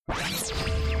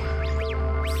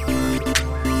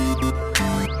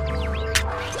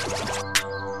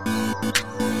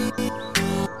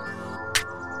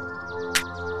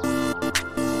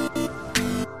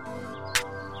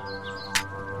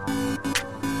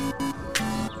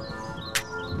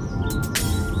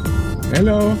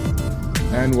Hello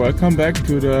and welcome back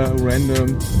to the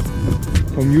Random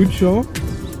Commute Show,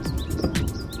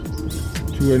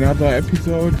 to another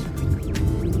episode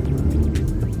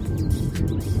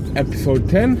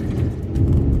 10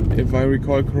 if I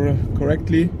recall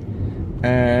correctly,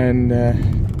 and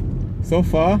so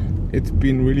far it's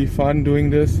been really fun doing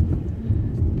this,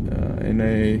 and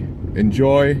I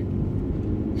enjoy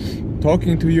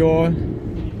talking to you all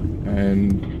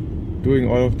and doing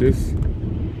all of this.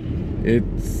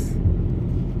 It's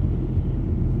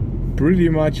pretty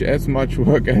much as much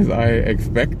work as I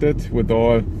expected, with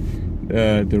all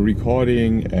the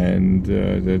recording and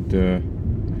the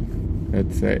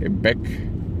let's say back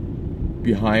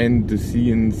behind the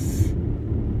scenes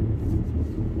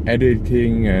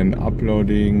editing and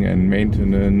uploading and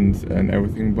maintenance and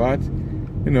everything. But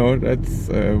you know, that's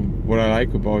what I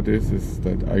like about this, is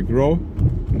that I grow.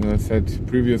 As I said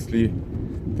previously,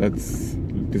 that's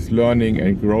this learning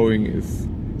and growing is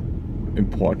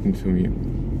important to me.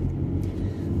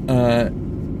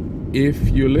 If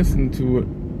you listen to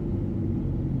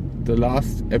the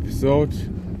last episode,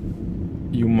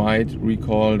 you might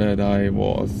recall that I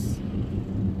was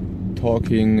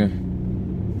talking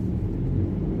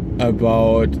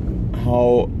about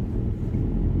how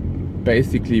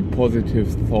basically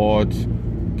positive thought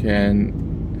can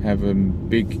have a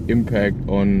big impact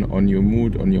on your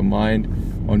mood, on your mind,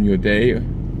 on your day,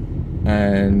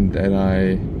 and that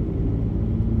I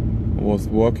was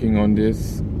working on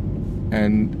this,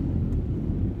 and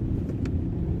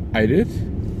I did.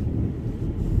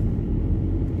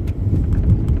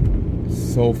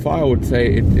 So far I would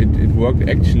say it worked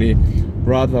actually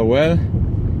rather well.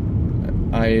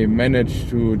 I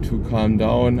managed to calm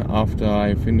down after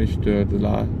I finished the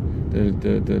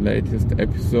latest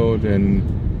episode and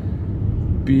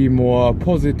be more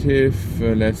positive,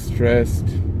 less stressed.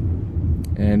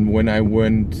 And when I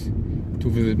went to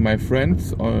visit my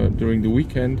friends during the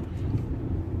weekend,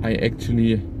 I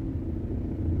actually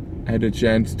had a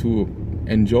chance to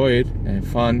enjoy it, have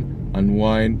fun,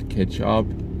 unwind, catch up,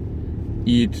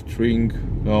 eat, drink,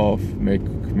 laugh, make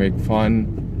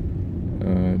fun,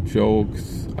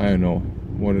 jokes, I don't know,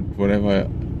 whatever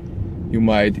you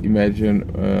might imagine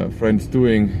friends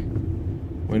doing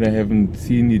when they haven't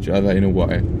seen each other in a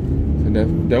while. So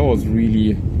that was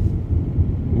really,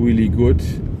 really good.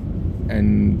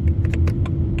 And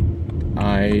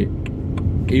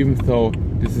even though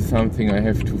this is something I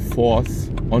have to force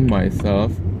on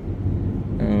myself,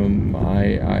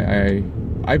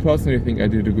 I personally think I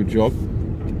did a good job,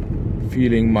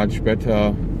 feeling much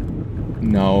better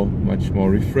now, much more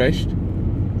refreshed.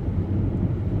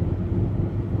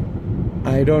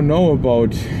 I don't know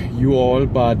about you all,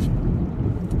 but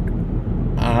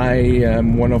I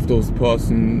am one of those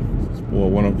persons, or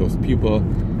one of those people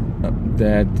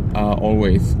that are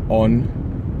always on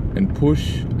and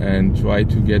push and try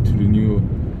to get to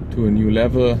a new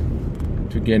level,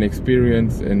 to gain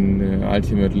experience, and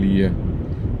ultimately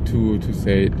to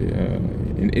say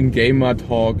in gamer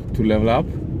talk, to level up.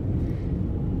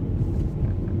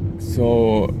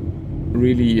 So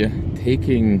really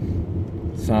taking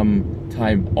some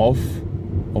time off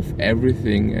of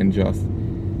everything and just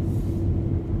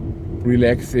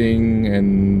relaxing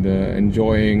and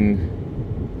enjoying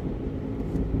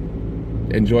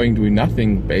doing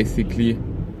nothing, basically,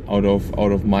 out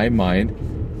of my mind.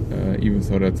 Even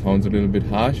though that sounds a little bit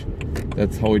harsh,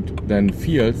 that's how it then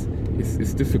feels.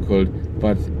 It's difficult,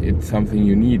 but it's something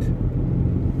you need.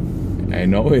 I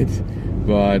know it,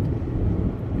 but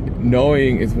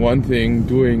knowing is one thing,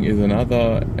 doing is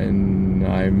another, and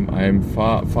I'm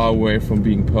far away from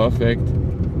being perfect.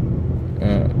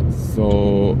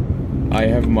 So I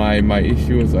have my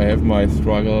issues, I have my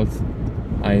struggles.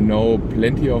 I know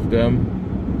plenty of them,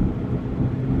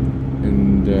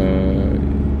 and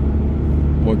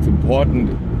what's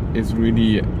important is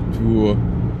really to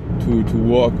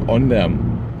work on them,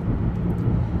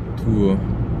 to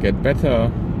get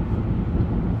better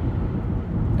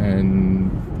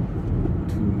and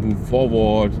to move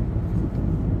forward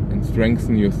and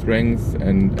strengthen your strengths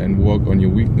and work on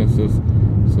your weaknesses.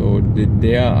 So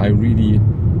there I really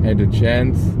had a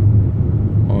chance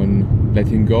on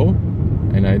letting go,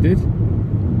 and I did.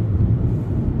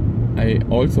 I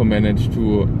also managed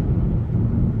to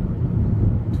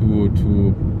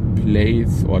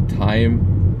place or time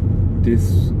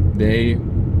this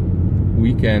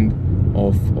weekend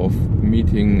of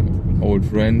meeting old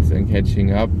friends and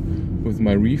catching up with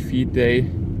my refeed day,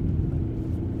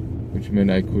 which meant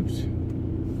I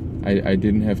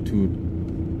didn't have to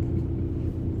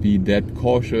be that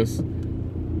cautious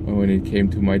when it came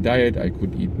to my diet. I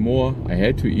could eat more, I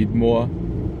had to eat more,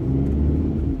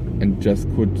 and just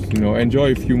could,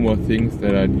 enjoy a few more things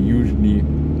that I usually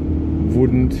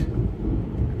wouldn't.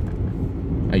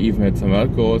 I even had some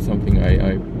alcohol, something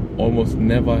I almost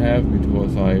never have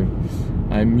because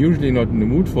I'm usually not in the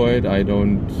mood for it. I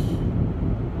don't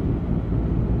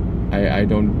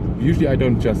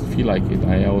just feel like it.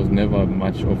 I was never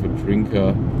much of a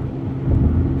drinker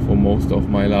for most of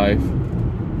my life.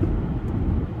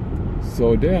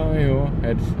 So there I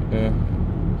had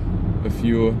a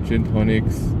few gin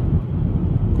tonics,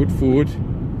 good food,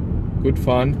 good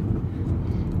fun,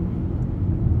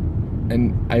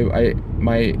 and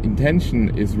my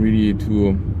intention is really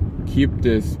to keep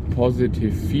this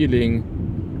positive feeling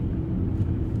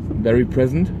very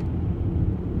present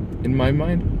in my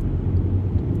mind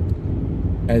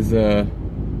as a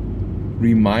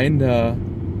reminder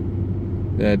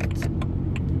that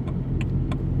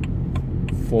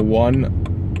for one,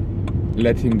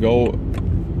 letting go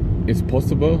is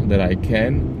possible, that I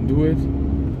can do it,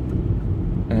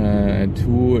 and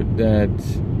two, that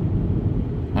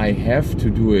I have to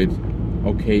do it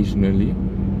occasionally,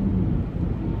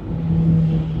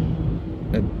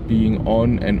 that being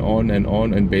on and on and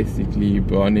on and basically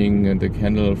burning the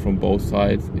candle from both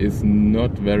sides is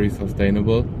not very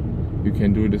sustainable. You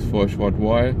can do this for a short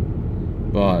while,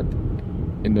 but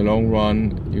in the long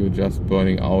run you're just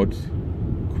burning out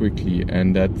quickly,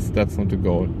 and that's not the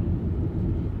goal.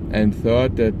 And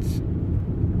third, that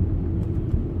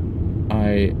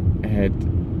I had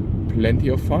plenty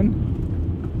of fun,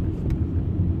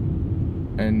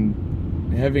 and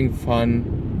having fun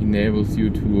enables you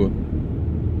to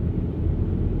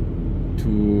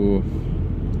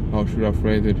how should I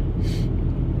phrase it?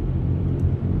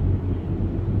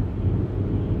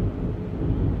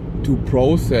 To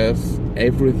process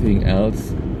everything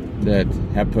else that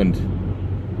happened.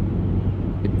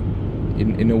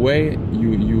 In a way,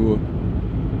 you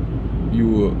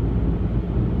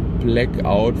black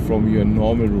out from your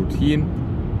normal routine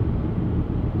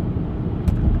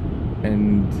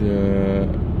and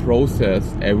process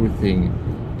everything.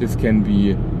 This can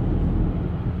be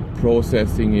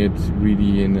processing it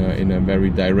really in a very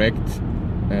direct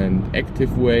and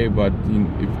active way, but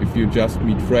if you just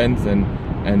meet friends and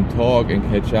talk and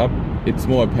catch up, it's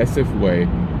more a passive way,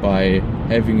 by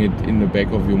having it in the back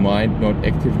of your mind, not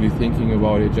actively thinking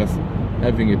about it, just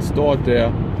having it stored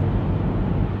there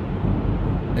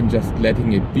and just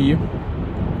letting it be.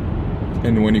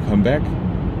 And when you come back,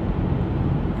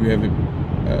 you have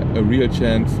a real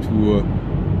chance to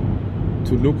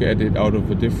look at it out of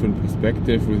a different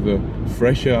perspective, with a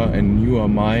fresher and newer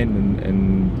mind,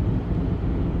 and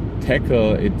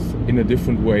tackle it in a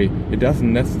different way. It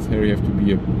doesn't necessarily have to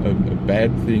be a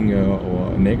bad thing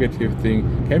or a negative thing.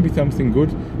 It can be something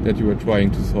good that you are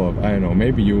trying to solve. I don't know,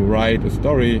 maybe you write a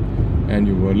story and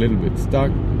you were a little bit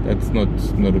stuck. That's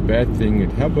not a bad thing.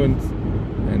 It happens,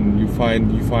 and you find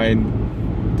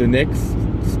the next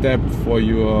step for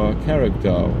your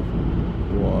character,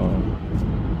 or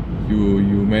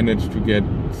you manage to get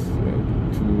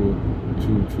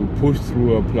to push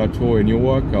through a plateau in your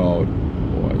workout,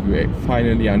 or you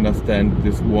finally understand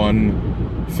this one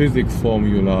physics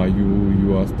formula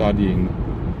you are studying.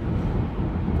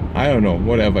 I don't know,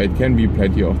 whatever. It can be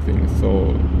plenty of things.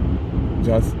 So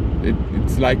just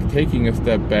it's like taking a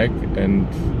step back and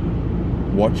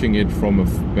watching it from a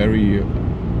very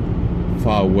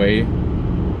far away,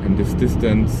 and this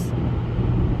distance,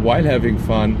 while having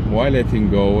fun, while letting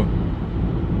go,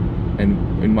 and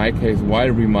in my case, while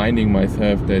reminding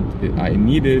myself that I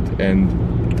need it and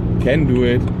can do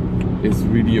it, is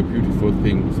really a beautiful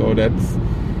thing. So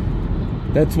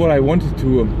that's what I wanted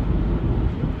to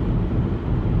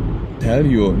tell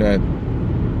you, that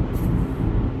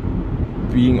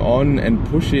being on and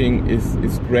pushing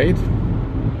is great,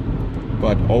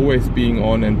 but always being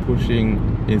on and pushing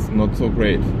is not so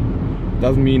great.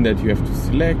 Doesn't mean that you have to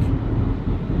slack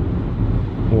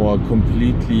or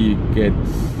completely get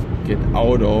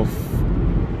out of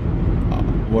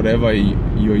whatever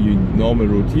your normal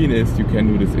routine is. You can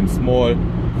do this in small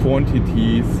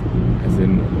quantities, as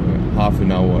in half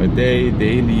an hour a day,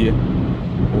 daily,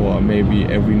 or maybe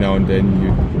every now and then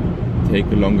you take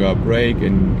a longer break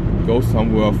and go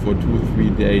somewhere for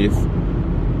 2-3 days.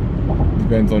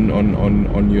 Depends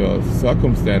on your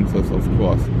circumstances, of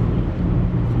course,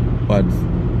 but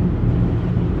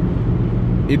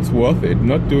it's worth it.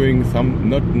 Not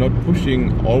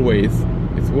pushing always.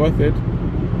 It's worth it.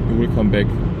 You will come back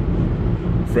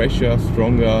fresher,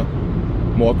 stronger,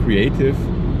 more creative,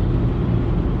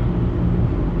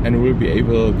 and will be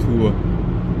able to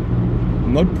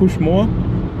not push more,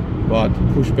 but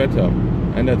push better.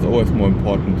 And that's always more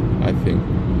important, I think.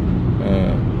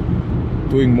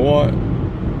 Doing more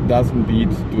doesn't beat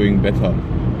doing better.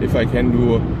 If I can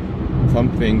do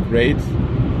something great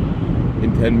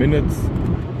in 10 minutes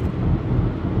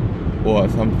or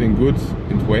something good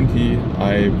in 20,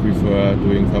 I prefer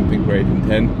doing something great in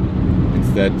 10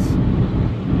 instead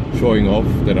showing off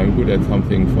that I'm good at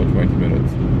something for 20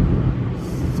 minutes.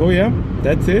 So yeah,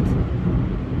 that's it.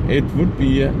 It would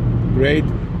be great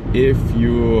if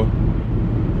you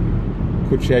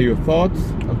could share your thoughts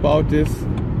about this,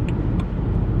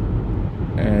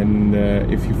 and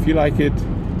if you feel like it,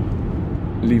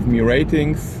 leave me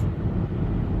ratings,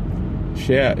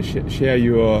 share this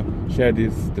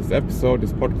episode,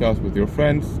 this podcast with your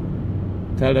friends,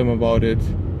 tell them about it,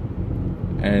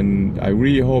 and I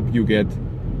really hope you get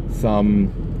some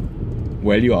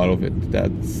value out of it.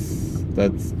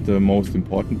 That's the most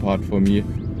important part for me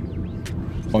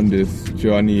on this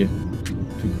journey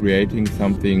to creating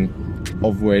something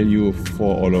of value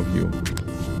for all of you.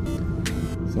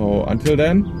 So until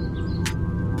then,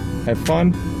 have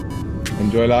fun,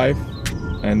 enjoy life,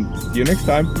 and see you next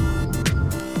time.